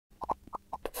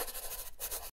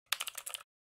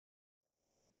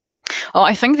Well,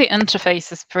 I think the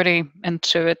interface is pretty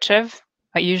intuitive.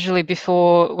 I usually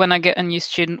before when I get a new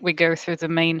student, we go through the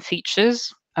main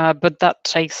features, but that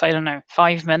takes, I don't know,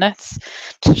 5 minutes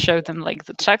to show them like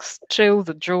the text tool,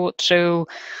 the draw tool,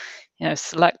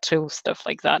 select tool, stuff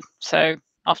like that. So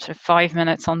after 5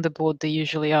 minutes on the board, they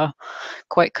usually are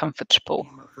quite comfortable.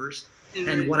 Came up first,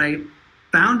 and what I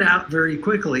found out very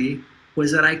quickly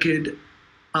was that I could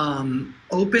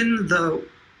open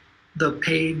the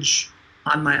page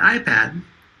on my iPad,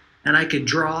 and I could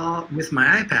draw with my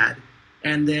iPad,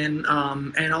 and then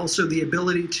and also the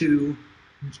ability to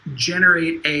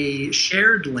generate a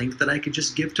shared link that I could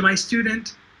just give to my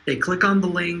student. They click on the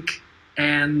link,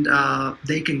 and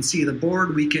they can see the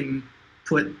board. We can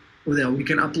we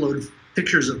can upload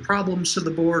pictures of problems to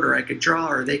the board, or I could draw,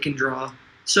 or they can draw.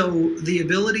 So the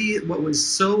ability, what was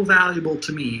so valuable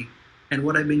to me, and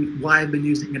why I've been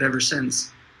using it ever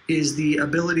since, is the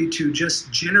ability to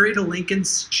just generate a link and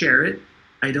share it.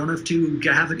 I don't have to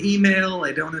have an email.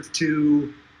 I don't have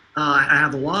to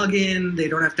have a login. They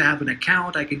don't have to have an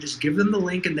account. I can just give them the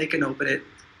link and they can open it.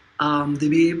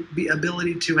 The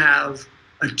ability to have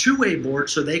a two-way board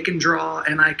so they can draw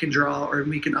and I can draw, or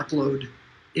we can upload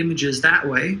images that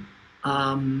way,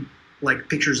 like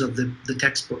pictures of the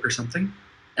textbook or something.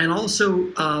 And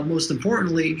also, most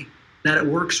importantly, that it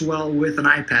works well with an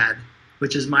iPad,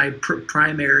 which is my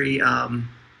primary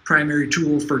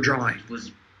tool for drawing.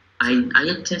 I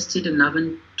had tested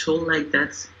another tool like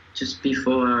that just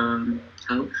before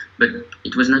but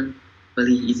it was not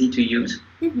really easy to use.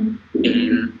 Mm-hmm.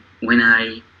 And when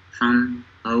I found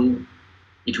how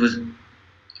it was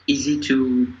easy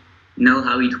to know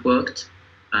how it worked,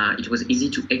 it was easy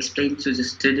to explain to the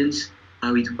students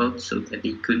how it worked so that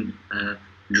they could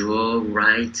draw,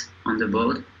 write on the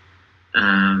board.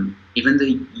 Even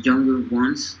the younger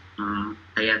ones,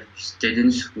 I have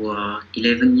students who are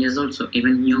 11 years old, so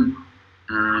even young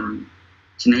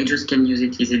teenagers can use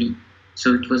it easily.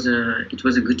 So it was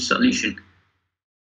a good solution.